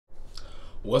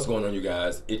What's going on, you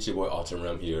guys? It's your boy Alton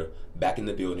Rem here, back in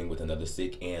the building with another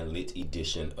sick and lit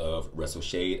edition of Wrestle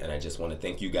Shade, and I just want to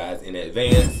thank you guys in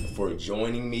advance for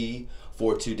joining me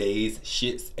for today's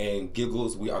shits and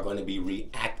giggles. We are going to be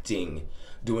reacting,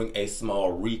 doing a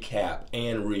small recap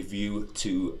and review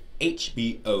to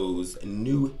HBO's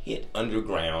new hit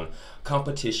underground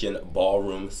competition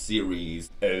ballroom series,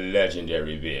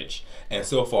 Legendary, bitch. And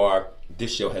so far,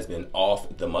 this show has been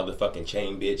off the motherfucking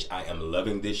chain, bitch. I am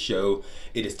loving this show.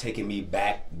 It is taking me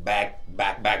back.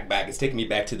 It's taking me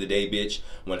back to the day, bitch,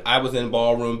 when I was in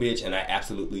ballroom, bitch, and I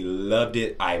absolutely loved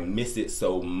it. I miss it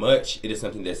so much. It is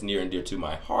something that's near and dear to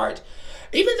my heart.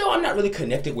 Even though I'm not really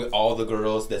connected with all the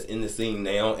girls that's in the scene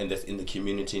now and that's in the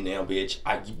community now, bitch,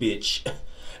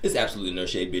 it's absolutely no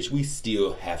shade, bitch. We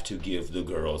still have to give the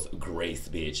girls grace,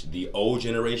 bitch. The old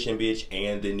generation, bitch,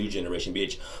 and the new generation,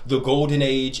 bitch. The golden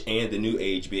age and the new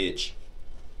age, bitch.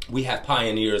 We have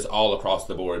pioneers all across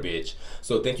the board, bitch.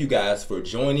 So thank you guys for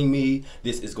joining me.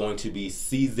 This is going to be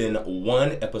season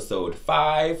 1, episode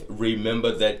 5.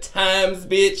 Remember the times,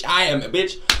 bitch.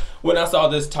 Bitch, when I saw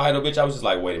this title, bitch, I was just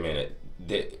like, wait a minute.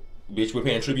 Bitch, we're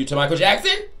paying tribute to Michael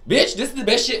Jackson? Bitch, this is the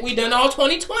best shit we done all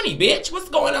 2020, bitch. What's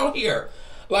going on here?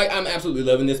 Like, I'm absolutely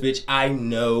loving this, bitch. I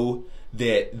know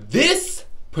that this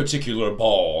particular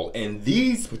ball and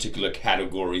these particular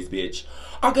categories, bitch,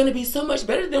 are gonna be so much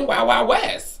better than Wild Wild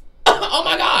West. Oh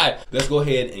my God. Let's go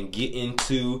ahead and get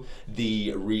into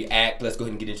the react. Let's go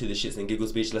ahead and get into the shits and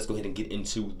giggles, bitch. Let's go ahead and get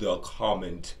into the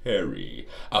commentary.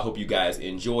 I hope you guys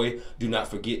enjoy. Do not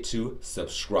forget to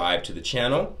subscribe to the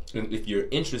channel. And if you're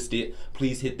interested,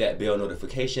 please hit that bell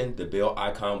notification. The bell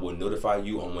icon will notify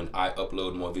you on when I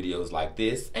upload more videos like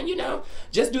this. And you know,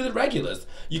 just do the regulars.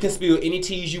 You can spill any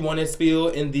teas you want to spill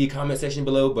in the comment section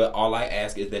below, but all I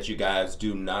ask is that you guys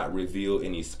do not reveal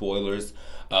any spoilers.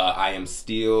 I am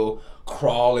still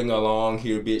crawling along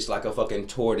here, bitch, like a fucking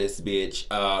tortoise, bitch.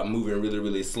 Moving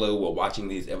really slow while watching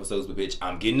these episodes, but bitch,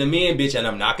 I'm getting them in, bitch, and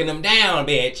I'm knocking them down,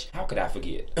 bitch. How could I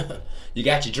forget? You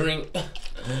got your drink?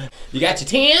 You got your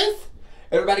tens?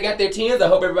 Everybody got their tens? I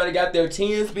hope everybody got their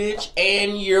tens, bitch,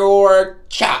 and your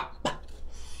chop.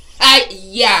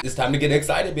 Yeah. It's time to get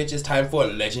excited, bitch. It's time for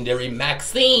Legendary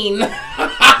Maxine.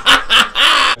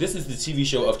 This is the TV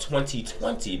show of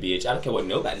 2020, bitch. I don't care what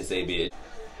nobody say, bitch.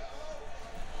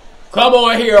 Come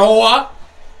on here, whore.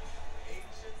 Ancient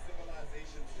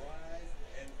civilizations rise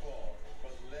and fall,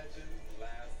 but legends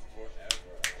last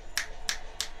forever.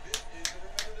 This is the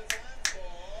Remember the Time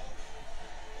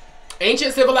for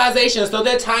Ancient civilizations, so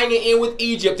they're tying it in with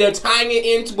Egypt. They're tying it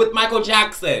in with Michael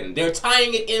Jackson. They're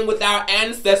tying it in with our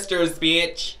ancestors,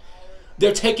 bitch.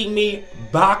 They're taking me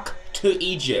back to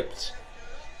Egypt.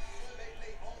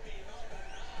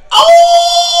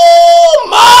 Oh,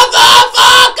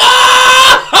 motherfucker!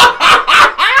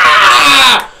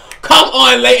 Come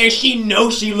on, Leighton. She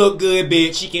knows she look good,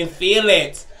 bitch. She can feel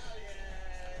it.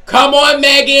 Come on,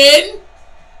 Megan.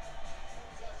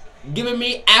 Giving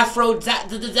me Aphrodite.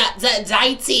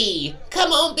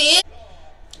 Come on, bitch.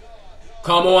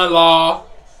 Come on, Law.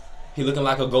 He looking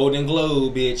like a Golden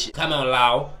Globe, bitch. Come on,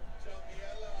 Law.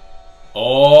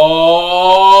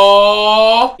 Oh.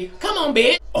 Come on,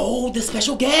 bitch. Oh, the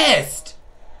special guest.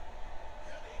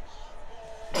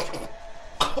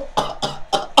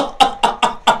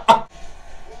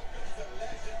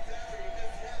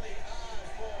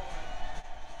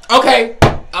 Okay,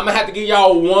 I'm gonna have to give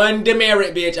y'all one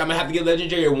demerit, bitch. I'm gonna have to give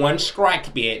Legendary one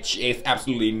strike, bitch. It's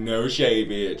absolutely no shade,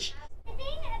 bitch. The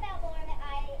thing about Ballroom that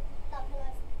I love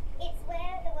most, it's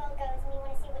where the world goes when you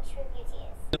want to see what true beauty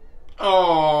is.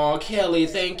 Oh, Kelly,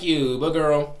 thank you. But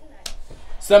girl,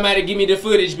 somebody give me the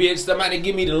footage, bitch. Somebody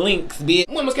give me the links, bitch.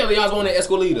 When was Kelly Osbourne at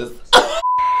Esquilitas?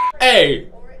 Hey.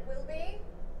 Or it will be.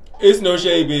 It's no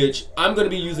shade, bitch. I'm gonna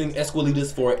be using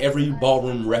Esquilitas for every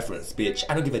ballroom reference, bitch.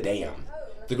 I don't give a damn.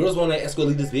 The girls won at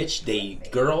Esquilitas, bitch. The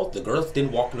girls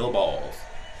didn't walk no balls.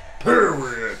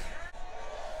 Period.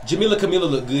 Camila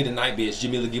looked good tonight, bitch.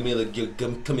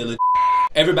 Camila.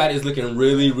 Everybody is looking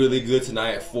really good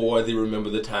tonight for the Remember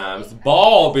the Times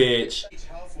ball, bitch. each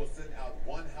house will send out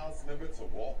one house member to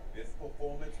walk this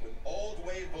performance with old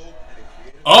way vogue and a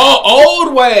creative. Oh,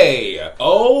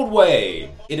 old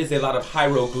way. It is a lot of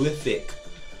hieroglyphic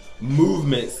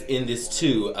movements in this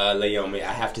too, Naomi,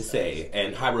 I have to say.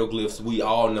 And hieroglyphs we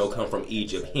all know come from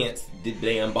Egypt, hence the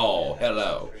damn ball.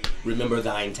 Hello. Remember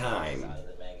thine time.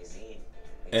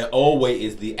 And old way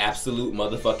is the absolute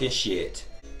motherfucking shit.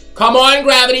 Come on,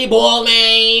 Gravity Ball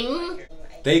name.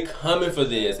 They coming for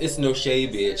this. It's no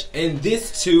shade, bitch. And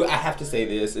this too, I have to say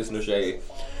this, it's no shade.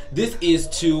 This is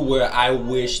too where I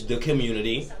wish the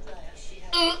community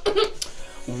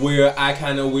where I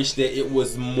kind of wish that it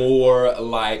was more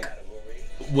like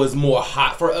was more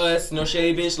hot for us. No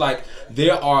shade, bitch. Like,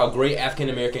 there are great African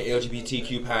American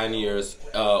LGBTQ pioneers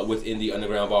within the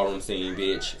underground ballroom scene,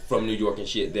 bitch, from New York and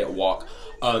shit, that walk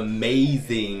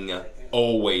amazing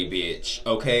old way, bitch.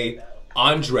 Okay,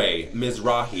 Andre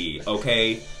Mizrahi.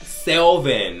 Okay,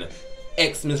 Selvin.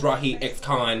 Ex Mizrahi, ex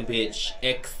Khan, bitch.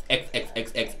 Ex,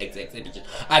 bitch.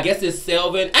 I guess it's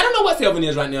Selvin. I don't know what Selvin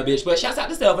is right now, bitch, but shouts out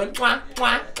to Selvin. Mwah,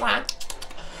 mwah, mwah.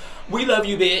 We love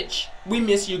you, bitch. We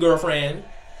miss you, girlfriend.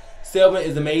 Selvin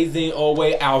is amazing. Old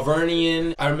way,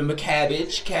 Alvernian. I remember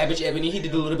Cabbage. Cabbage Ebony. He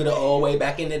did a little bit of old way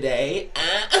back in the day.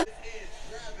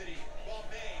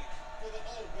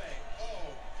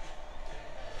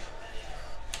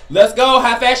 Let's go.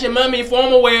 High fashion mummy,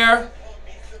 formal wear.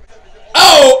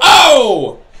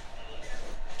 Oh!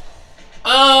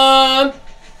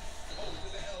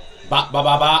 Bop, bop,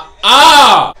 bop, bop.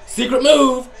 Ah! Secret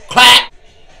move. Clap.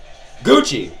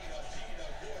 Gucci.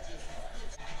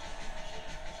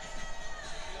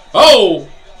 Oh!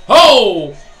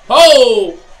 Oh!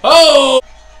 Oh! Oh!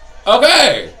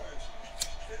 Okay.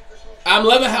 I'm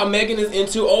loving how Megan is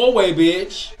into old way,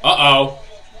 bitch. Uh-oh.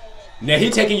 Now he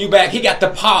taking you back. He got the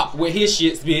pop with his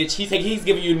shits, bitch. He's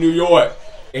giving you New York.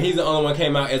 And he's the only one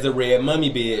came out as a red mummy,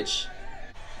 bitch.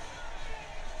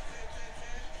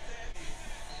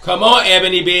 Come on,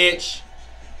 Ebony, bitch.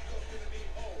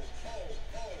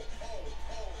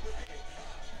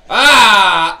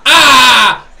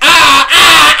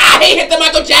 He hit the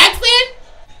Michael Jackson?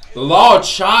 Law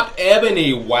chopped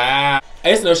Ebony. Wow.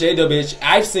 It's no shade though, bitch.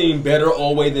 I've seen better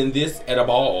old way than this at a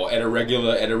ball, at a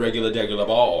regular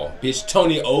ball. Bitch,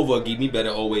 Tony Ova gave me better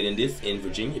old way than this in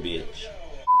Virginia, bitch.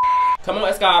 Come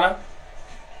on, Escada.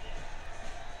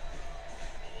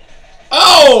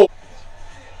 Oh!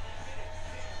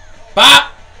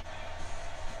 Bop!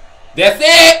 That's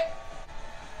it!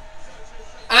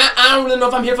 I don't really know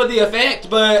if I'm here for the effect,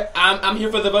 but I'm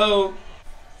here for the vogue.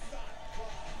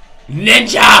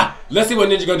 Ninja! Let's see what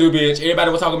Ninja gonna do, bitch. Everybody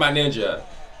was talking about Ninja.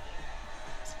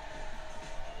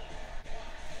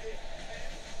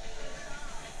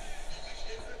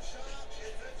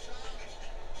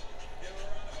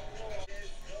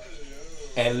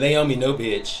 And lay on me, no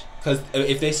bitch. Cause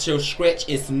if they show scratch,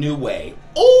 it's new way.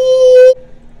 Ooh!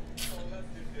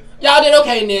 Y'all did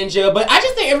okay, Ninja. But I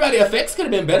just think everybody effects could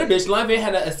have been better, bitch. Line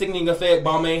had a singing effect.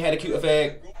 Balmain had a cute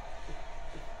effect.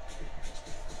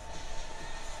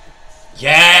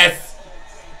 Yes!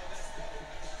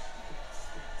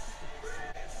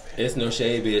 It's no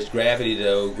shade, bitch. Gravity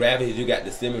though. Gravity do got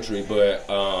the symmetry, but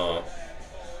Oh!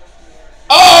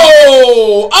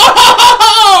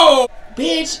 Oh!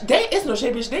 Bitch, it's no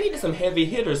shade, bitch. They needed some heavy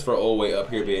hitters for old way up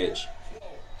here, bitch.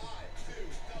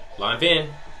 Line Vin.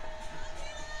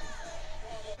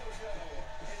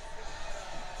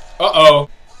 Uh-oh.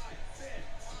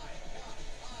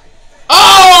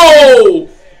 Oh!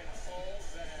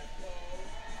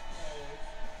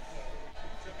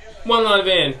 One line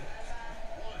Vin.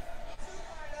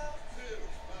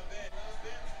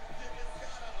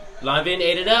 Line Vin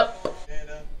ate it up.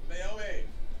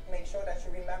 Make sure that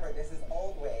you remember this is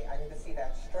old way. I need to see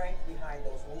that strength behind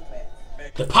those movements.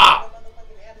 The pop.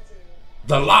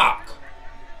 The lock.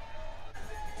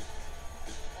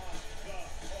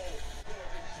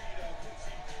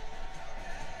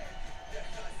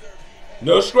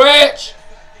 No scratch.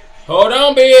 Hold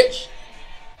on, bitch.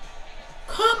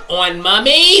 Come on,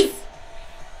 mummies.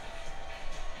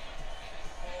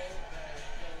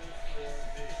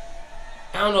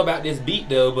 I don't know about this beat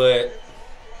though, but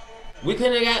we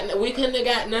couldn't have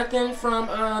got nothing from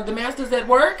the masters at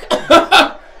work.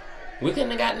 We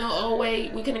couldn't have got no old way.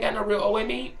 We couldn't have got no real old way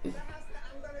beat.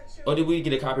 Or did we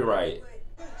get a copyright?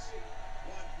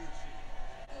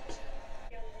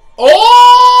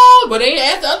 Oh, but they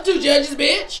asked up two judges,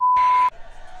 bitch.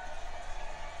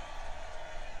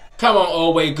 Come on,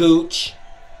 old way Gooch.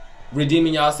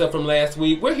 Redeeming yourself from last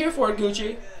week. We're here for it,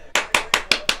 Gucci.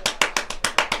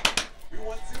 We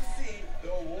want to see the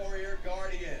warrior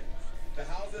guardians. The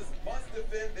houses must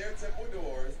defend their temple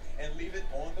doors and leave it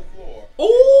on the floor.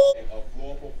 Ooh. A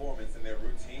floor performance in their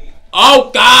routine.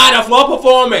 Oh God, a floor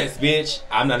performance, bitch.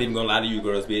 I'm not even gonna lie to you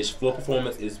girls, bitch. Floor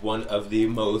performance is one of the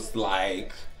most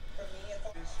like,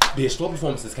 bitch, floor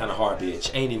performance is kind of hard,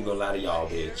 bitch. I ain't even gonna lie to y'all,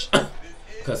 bitch.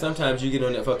 Cause sometimes you get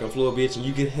on that fucking floor, bitch, and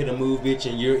you get hit a move, bitch,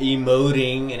 and you're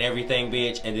emoting and everything,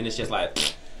 bitch, and then it's just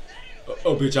like,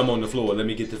 oh, bitch, I'm on the floor. Let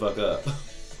me get the fuck up.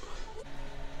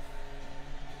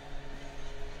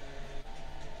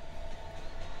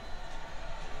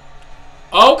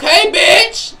 Okay,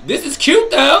 bitch. This is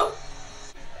cute though.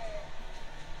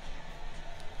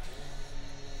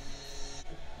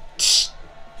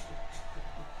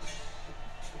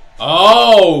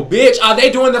 Oh Oh, bitch, are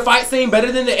they doing the fight scene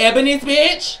better than the Ebony's,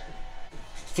 bitch?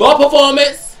 Floor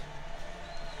performance.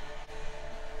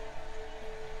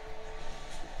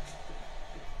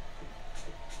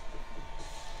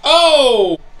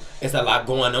 Oh! It's a lot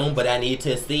going on, but I need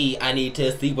to see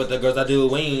what the girls are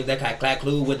doing. The clack clack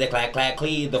clue with the clack clack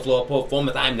clee. The floor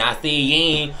performance I'm not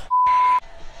seeing.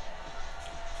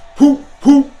 Whoo,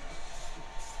 whoo.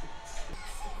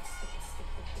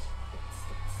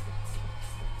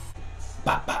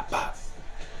 Bop, bop, bop.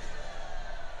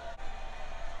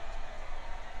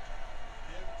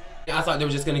 I thought they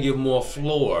were just gonna give more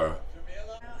floor.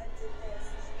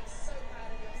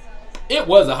 It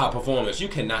was a hot performance. You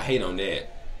cannot hate on that.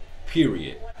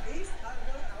 Period. These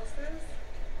unknown houses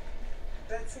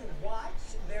that to watch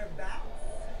their backs.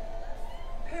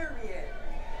 Period.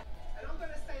 And I'm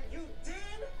gonna say you did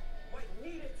what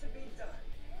needed to be done.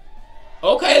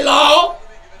 Okay, Law.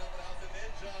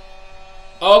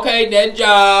 Okay,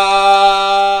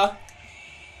 Ninja.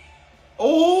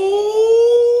 Ooh.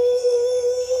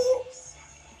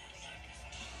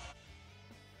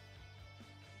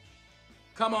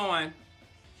 Come on.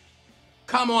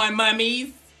 Come on,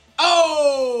 mummies.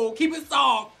 Oh, keep it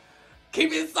soft.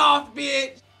 Keep it soft,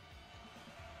 bitch.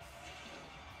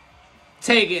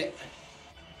 Take it.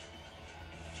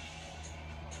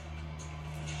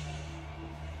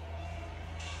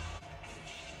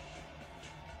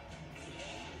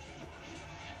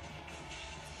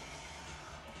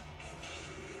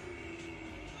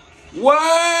 Whoa!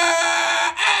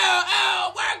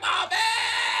 Oh, work on me!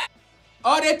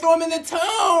 Oh, they threw him in the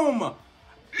tomb.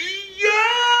 Yeah!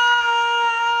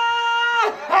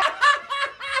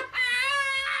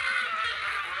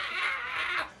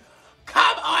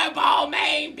 Come on, ball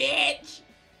main, bitch.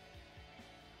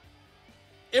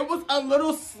 It was a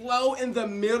little slow in the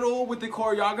middle with the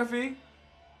choreography,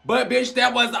 but bitch,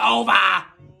 that was over.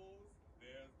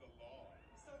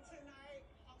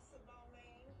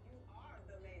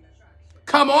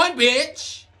 Come on,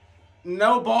 bitch.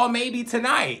 No ball maybe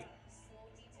tonight.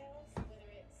 Small details, whether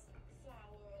it's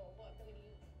flower or what, when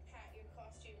you pat your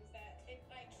costumes, that it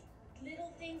like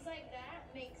little things like that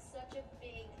make such a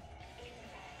big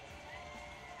impact.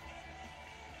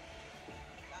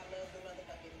 I love the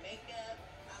motherfucking makeup.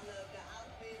 I love the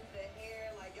outfits, the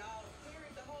hair. Like y'all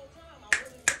serious the whole time. I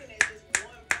wasn't looking at just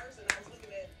one person. I was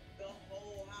looking at the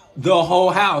whole house. The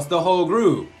whole house, the whole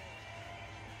group.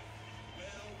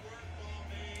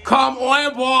 Come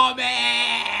on, ball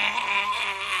man.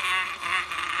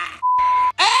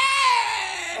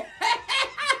 Hey!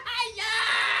 Yeah!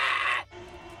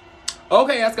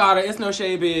 Okay, Escada, it's no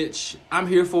shade, bitch. I'm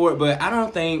here for it, but I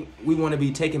don't think we want to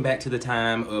be taken back to the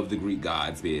time of the Greek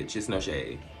gods, bitch. It's no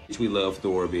shade. Bitch, we love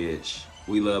Thor, bitch.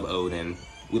 We love Odin.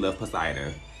 We love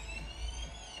Poseidon.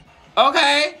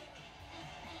 Okay.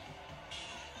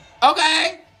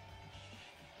 Okay.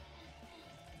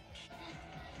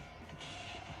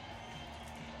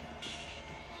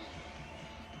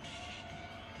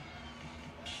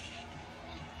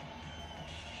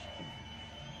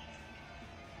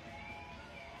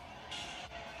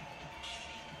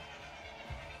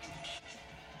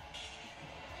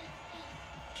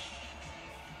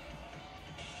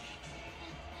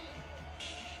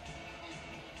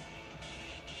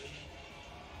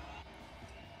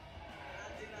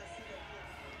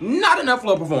 Not enough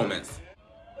flow performance.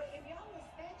 But if y'all was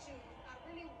statues, I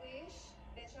really wish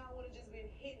that y'all would have just been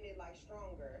hitting it like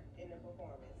stronger in the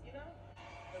performance, you know?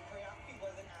 The choreography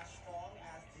wasn't as strong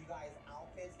as you guys'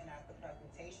 outfits and as the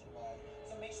presentation was.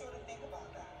 So make sure to think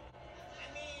about that. I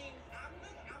mean,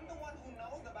 I'm the one who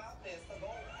knows about this, so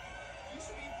go. You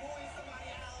should be booing somebody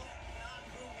else, not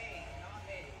boo me, not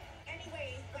me.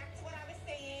 Anyways, back to what I was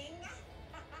saying.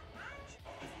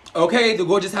 Okay, the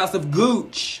gorgeous house of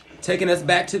Gooch. Taking us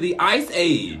back to the Ice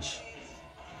Age.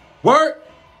 Work!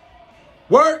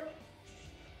 Work!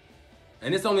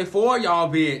 And it's only 4 y'all,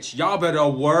 bitch. Y'all better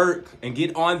work and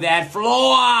get on that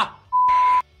floor.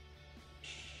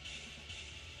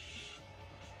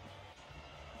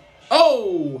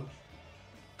 Oh!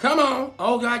 Come on.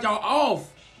 Oh, God, y'all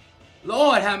off.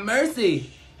 Lord, have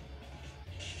mercy.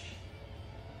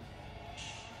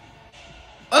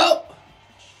 Oh!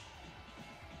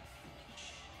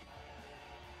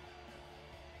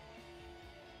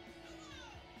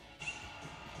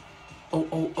 Oh,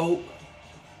 oh, oh.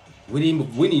 We need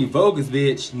Vogue's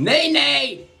bitch. Nay,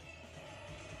 nay.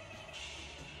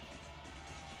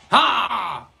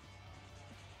 Ha!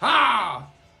 Ha!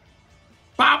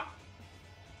 Pop!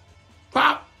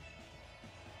 Pop!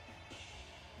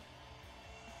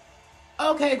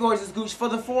 Okay, gorgeous Gooch. For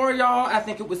the 4 of y'all, I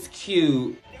think it was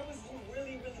cute. There was some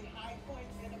really, really high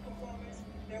points in the performance.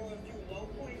 There were a few low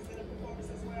points in the performance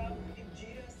as well.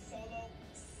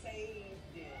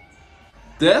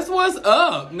 That's what's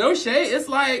up. No shade. It's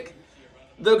like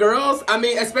the girls, I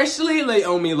mean, especially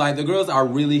Naomi, like the girls are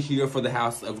really here for the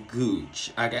House of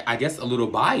Gooch. I guess a little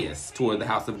biased toward the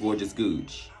House of Gorgeous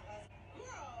Gooch.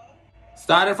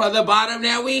 Started from the bottom,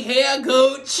 now we here,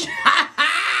 Gooch.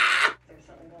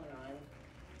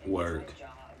 Work.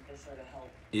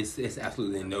 It's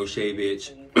absolutely no shade,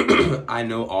 bitch. I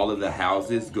know all of the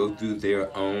houses go through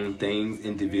their own things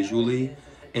individually.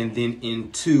 And then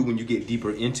when you get deeper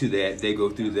into that, they go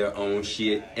through their own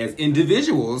shit as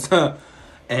individuals.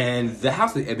 And the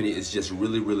House of Ebony is just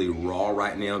really, really raw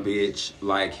right now, bitch.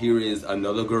 Like, here is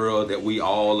another girl that we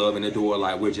all love and adore.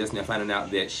 Like, we're just now finding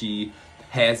out that she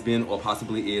has been or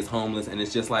possibly is homeless. And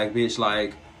it's just like, bitch,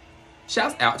 like,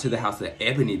 shouts out to the House of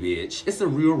Ebony, bitch. It's a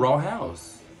real raw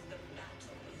house.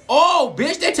 Oh,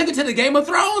 bitch, they took it to the Game of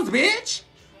Thrones, bitch.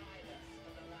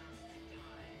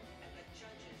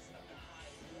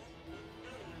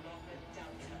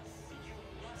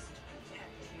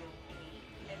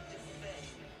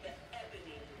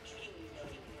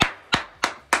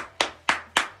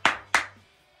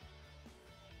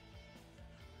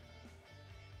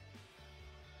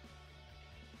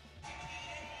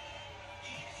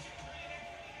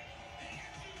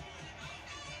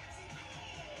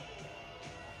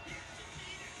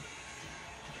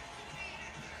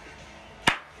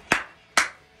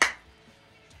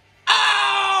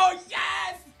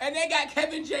 And they got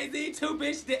Kevin Jay-Z too,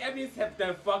 bitch. The Ebony's have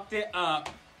done fucked it up.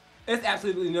 It's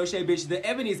absolutely no shade, bitch. The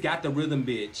Ebony's got the rhythm,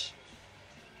 bitch.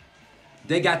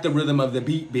 They got the rhythm of the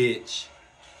beat, bitch.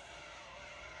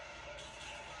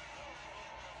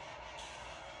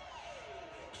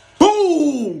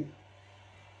 Boom!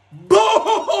 Boom!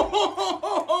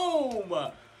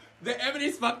 The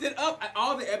Ebony's fucked it up.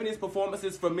 All the Ebony's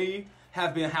performances for me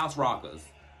have been house rockers.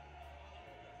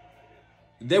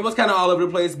 They was kind of all over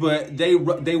the place, but they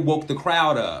woke the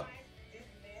crowd up.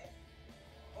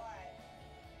 But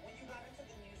when you got into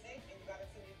the music and you got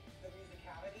into the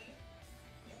musicality,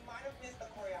 you might have missed the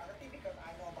choreography because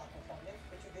I know about performance,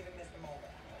 but you didn't miss the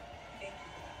moment. Thank you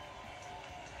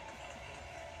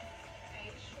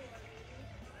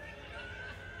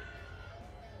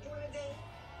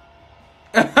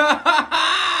for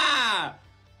that.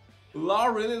 Law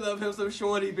really love him some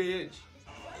shorty, bitch.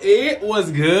 It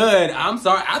was good. I'm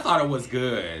sorry. I thought it was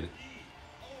good.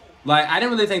 Like, I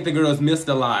didn't really think the girls missed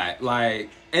a lot.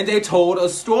 Like, and they told a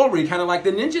story, kind of like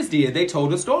the ninjas did. They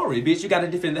told a story. Bitch, you got to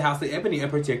defend the House of Ebony and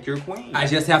protect your queen. I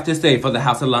just have to say, for the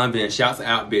House of Lanvin, shouts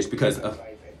out, bitch, because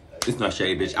it's not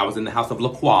shade, bitch. I was in the House of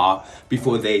LaCroix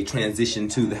before they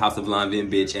transitioned to the House of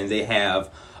Lanvin, bitch, and they have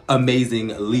amazing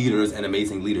leaders and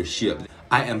amazing leadership.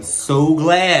 I am so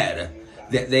glad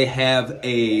that they have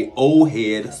a old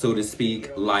head, so to speak,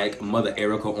 like Mother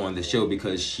Erica on the show,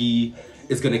 because she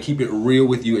is going to keep it real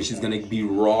with you and she's going to be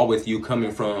raw with you,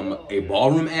 coming from a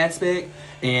ballroom aspect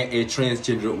and a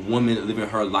transgender woman living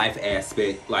her life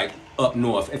aspect, like up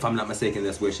north. If I'm not mistaken,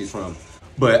 that's where she's from.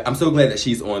 But I'm so glad that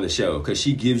she's on the show because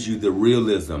she gives you the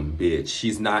realism, bitch.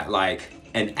 She's not like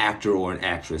an actor or an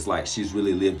actress. Like, she's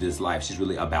really lived this life. She's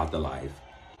really about the life.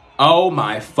 Oh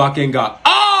my fucking God.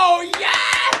 Oh, yes!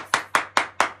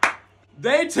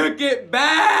 They took it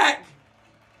back!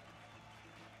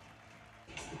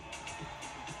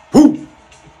 Whoo!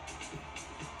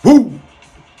 Whoo!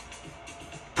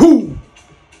 Whoo!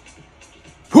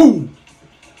 Whoo!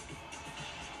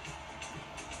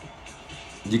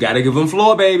 You gotta give them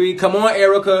floor, baby. Come on,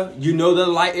 Erica. You know the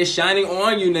light is shining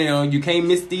on you now. You can't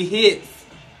miss the hits.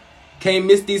 Can't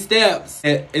miss these steps.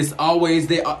 It's always,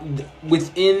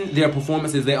 within their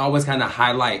performances, they always kind of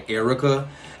highlight Erica.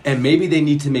 And maybe they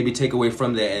need to take away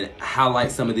from that and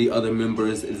highlight some of the other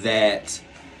members that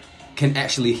can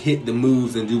actually hit the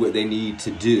moves and do what they need to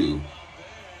do.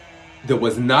 There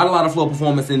was not a lot of floor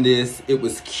performance in this. It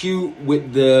was cute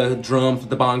with the drums, with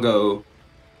the bongo.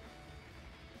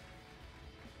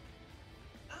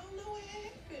 I don't know what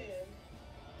happened.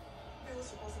 It was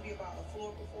supposed to be about a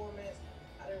floor performance.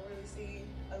 I didn't really see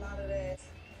a lot of that.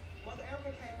 Mother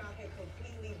Erica came out here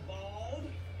completely bald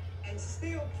and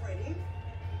still pretty.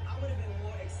 I would have been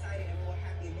more excited and more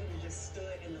happy if you just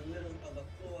stood in the middle of the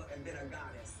floor and been a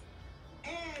goddess.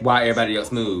 And why everybody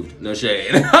else moved. No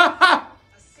shade. a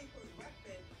secret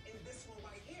weapon in this one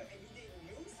right here, and you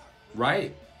didn't use her.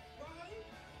 Right. Right?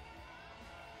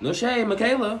 No shade,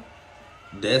 Michaela.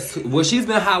 That's what she's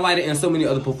been highlighted in so many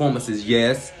other performances,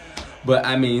 yes. But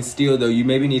I mean, still though, you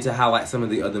maybe need to highlight some of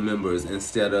the other members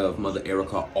instead of Mother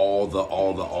Erica all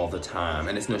the time.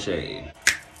 And it's no shade.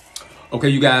 Okay,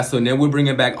 you guys, so now we're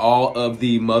bringing back all of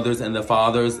the mothers and the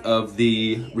fathers of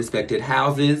the respected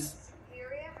houses.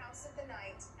 Superior House of the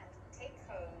Night and take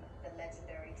home the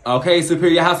legendary. Okay,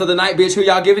 Superior House of the Night, bitch. Who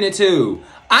y'all giving it to?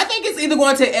 I think it's either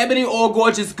going to Ebony or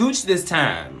Gorgeous Gooch this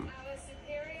time. Our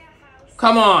superior house.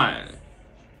 Come on.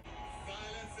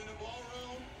 Silence in the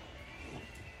ballroom.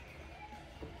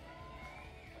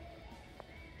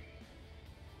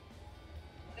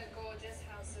 The gorgeous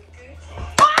house of Gucci.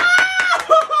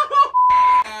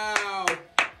 Ow.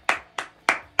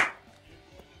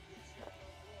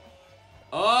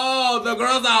 Oh, the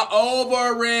girls are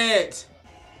over it.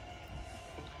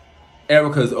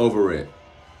 Erica's over it.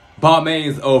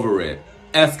 Balmain's over it.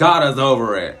 Escada's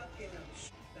over it.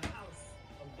 The house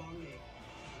of Bonnet.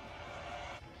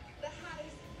 The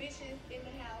hottest bitches in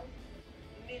the house.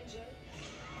 Ninja.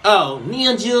 Oh,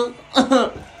 Ninja.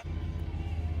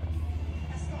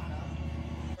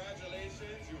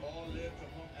 Congratulations, you all live to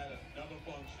hook at another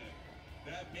function.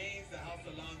 That means the House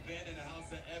of Lanvin and the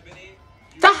House of Ebony.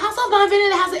 The House of Lanvin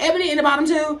and the House of Ebony in the bottom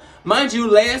two. Mind you,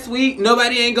 last week,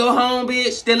 nobody ain't go home,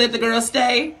 bitch. They let the girl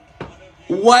stay.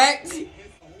 What? Who are you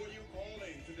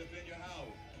calling to defend your house?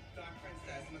 Dark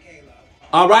Princess Michaela.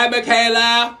 All right,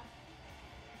 Michaela.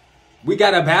 We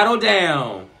got a battle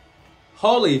down.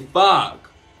 Holy fuck.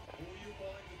 Who are you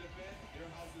calling to defend your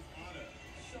house's honor?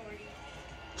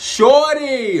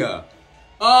 Shorty. Shorty.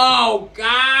 Oh,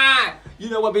 God. You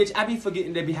know what, bitch? I be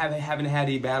forgetting they be having to have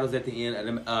these battles at the end of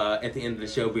the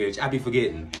show, bitch. I be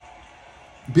forgetting.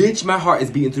 Bitch, my heart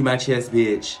is beating through my chest,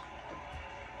 bitch.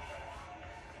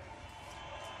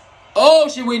 Oh,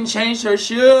 she went and changed her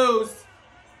shoes.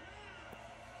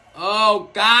 Oh,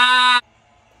 God.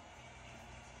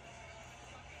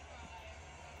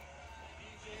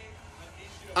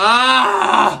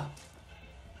 Ah.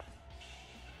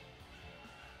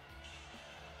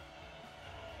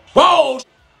 Whoa.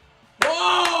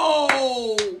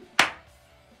 Whoa.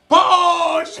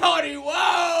 Whoa, shorty. Whoa.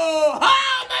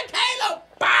 Oh, Michaela.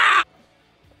 Bah.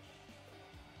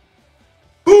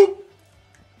 Boop.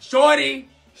 Shorty.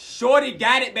 Shorty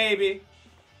got it, baby.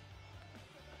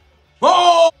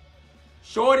 Whoa.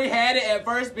 Shorty had it at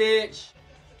first, bitch.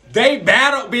 They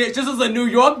battled, bitch. This was a New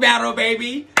York battle,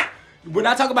 baby. When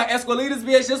I talk about Escalitas,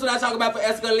 bitch, this is what I talk about for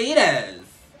Escalitas.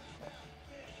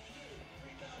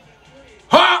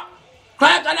 Ha!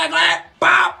 Clap, clap, clap,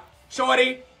 pop!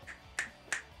 Shorty.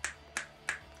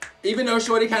 Even though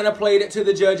Shorty kind of played it to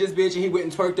the judges, bitch, and he went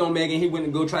and twerked on Megan, he went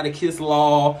and go try to kiss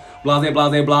Law, blase,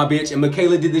 blase, blah, bitch. And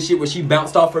Michaela did this shit where she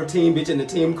bounced off her team, bitch, and the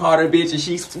team caught her, bitch, and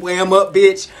she swam up,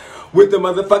 bitch, with the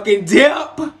motherfucking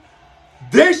dip.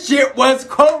 This shit was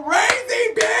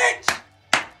crazy, bitch!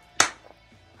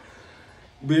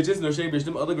 Bitch, it's no shade, bitch.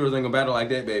 Them other girls ain't gonna battle like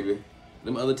that, baby.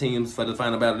 Them other teams for the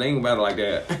final battle, they ain't gonna battle like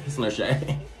that. It's no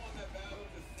shade.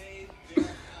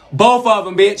 Both of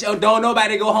them, bitch. Oh, don't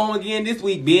nobody go home again this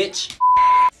week, bitch.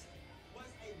 What's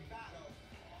a battle?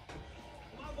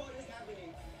 My vote is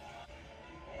Ebony.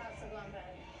 House of Lanvin.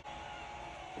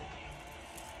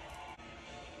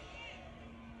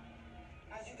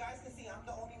 As you guys can see, I'm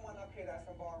the only one up here that's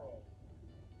from Ballroom.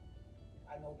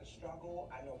 I know the struggle,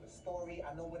 I know the story,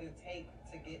 I know what it takes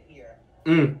to get here.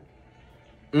 Ballroom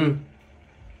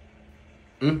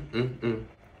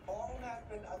has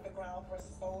been underground for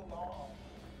so long.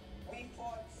 We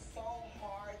fought so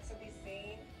hard to be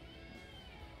seen.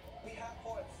 We have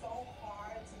fought so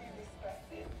hard to be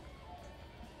respected.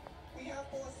 We have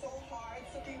fought so hard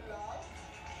to be loved.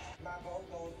 My vote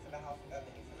goes to the House of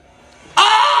Ebony tonight.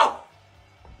 Oh!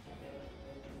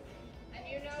 And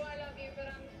you know I love you, but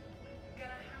I'm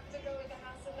gonna have to go with the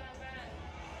House of Lanvin.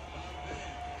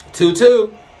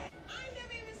 2-2. I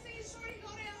never even seen Shorty go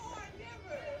that hard,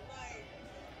 never. Like,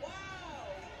 wow,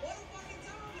 what a fucking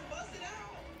time to bust it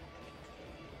out.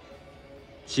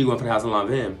 She went for the House of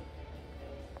Lanvin.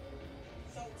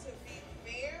 So to be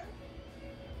fair,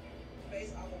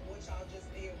 based off of what y'all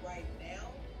just did right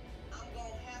now, I'm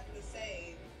gonna have to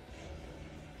say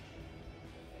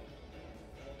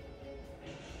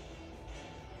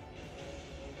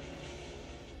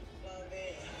Love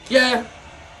it. Yeah.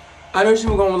 I know she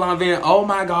was going with Lanvin. Oh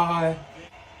my God.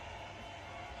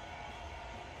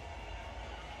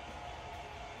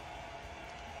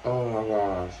 Oh my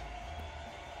gosh.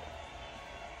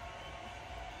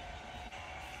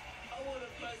 I want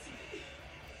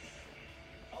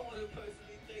to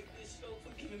personally thank this show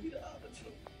for giving me the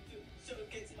opportunity to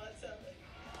showcase my talent.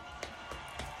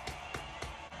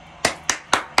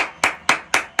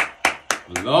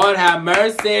 Lord have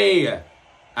mercy.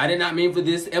 I did not mean for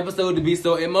this episode to be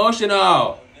so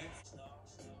emotional.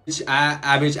 Bitch,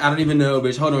 bitch, I don't even know,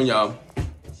 bitch. Hold on, y'all.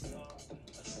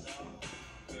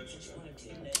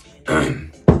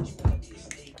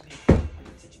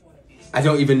 I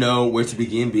don't even know where to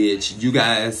begin, bitch. You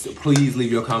guys, please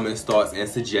leave your comments, thoughts, and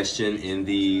suggestion in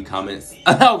the comments.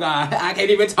 Oh, God, I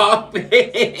can't even talk,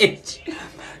 bitch.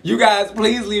 You guys,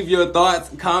 please leave your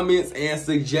thoughts, comments, and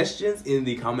suggestions in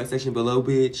the comment section below,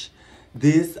 bitch.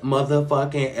 This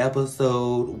motherfucking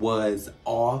episode was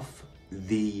off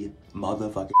the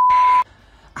motherfucking...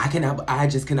 I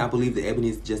just cannot believe that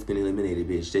Ebony's just been eliminated,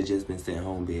 bitch. They just been sent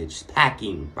home, bitch.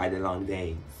 Packing right along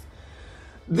veins.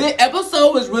 The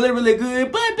episode was really, really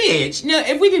good, but bitch, now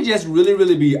if we can just really,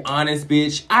 really be honest,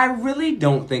 bitch, I really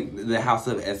don't think the House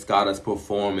of Escada's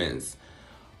performance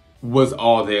was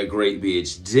all that great,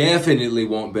 bitch. Definitely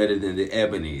won't better than the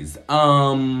Ebony's.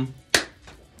 I don't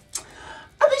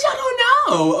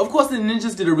know. Of course, the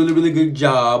ninjas did a really, really good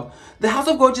job. The House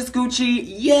of Gorgeous Gucci,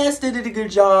 yes, they did a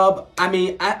good job. I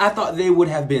mean, I thought they would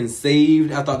have been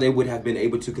saved. I thought they would have been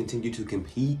able to continue to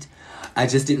compete. I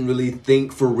just didn't really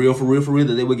think for real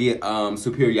that they would get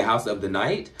Superior House of the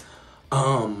Night.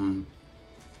 Wow,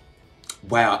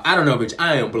 I don't know, bitch.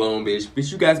 I am blown, bitch.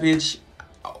 Bitch, you guys, bitch.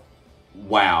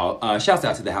 Wow. Shouts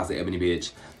out to the House of Ebony,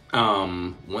 bitch.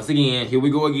 Once again, here we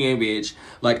go again, bitch.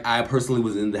 Like, I personally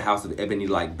was in the House of Ebony,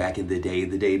 like, back in the day,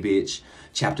 bitch.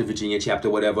 Chapter Virginia, chapter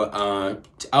whatever.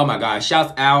 Oh my God,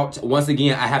 shouts out. Once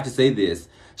again, I have to say this.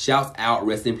 Shouts out,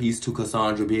 rest in peace to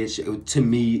Cassandra, bitch. To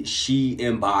me, she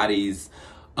embodies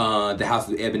the House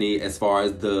of Ebony as far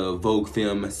as the Vogue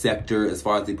film sector, as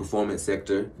far as the performance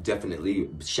sector. Definitely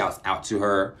shouts out to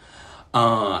her.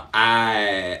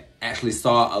 I actually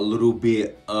saw a little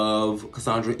bit of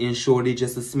Cassandra in Shorty,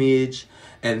 just a smidge.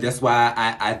 And that's why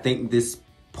I think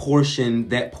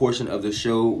that portion of the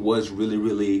show was really,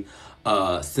 really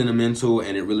sentimental,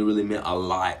 and it really, really meant a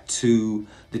lot to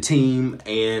the team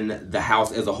and the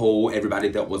house as a whole. Everybody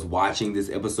that was watching this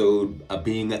episode,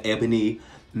 being an Ebony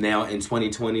now in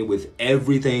 2020, with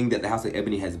everything that the House of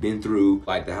Ebony has been through.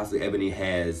 Like, the House of Ebony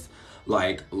has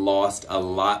like lost a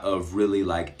lot of really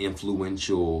like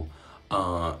influential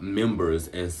members,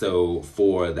 and so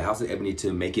for the House of Ebony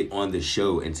to make it on the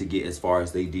show and to get as far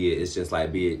as they did, it's just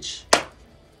like, bitch,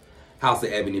 House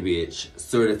of Ebony, bitch,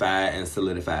 certified and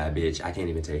solidified, bitch. I can't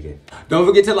even take it. Don't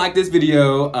forget to like this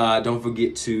video. Don't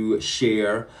forget to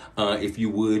share. If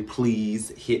you would, please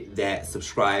hit that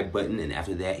subscribe button, and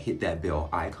after that, hit that bell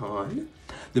icon.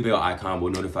 The bell icon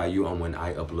will notify you on when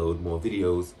I upload more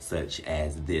videos such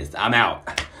as this. I'm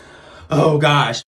out. Oh gosh.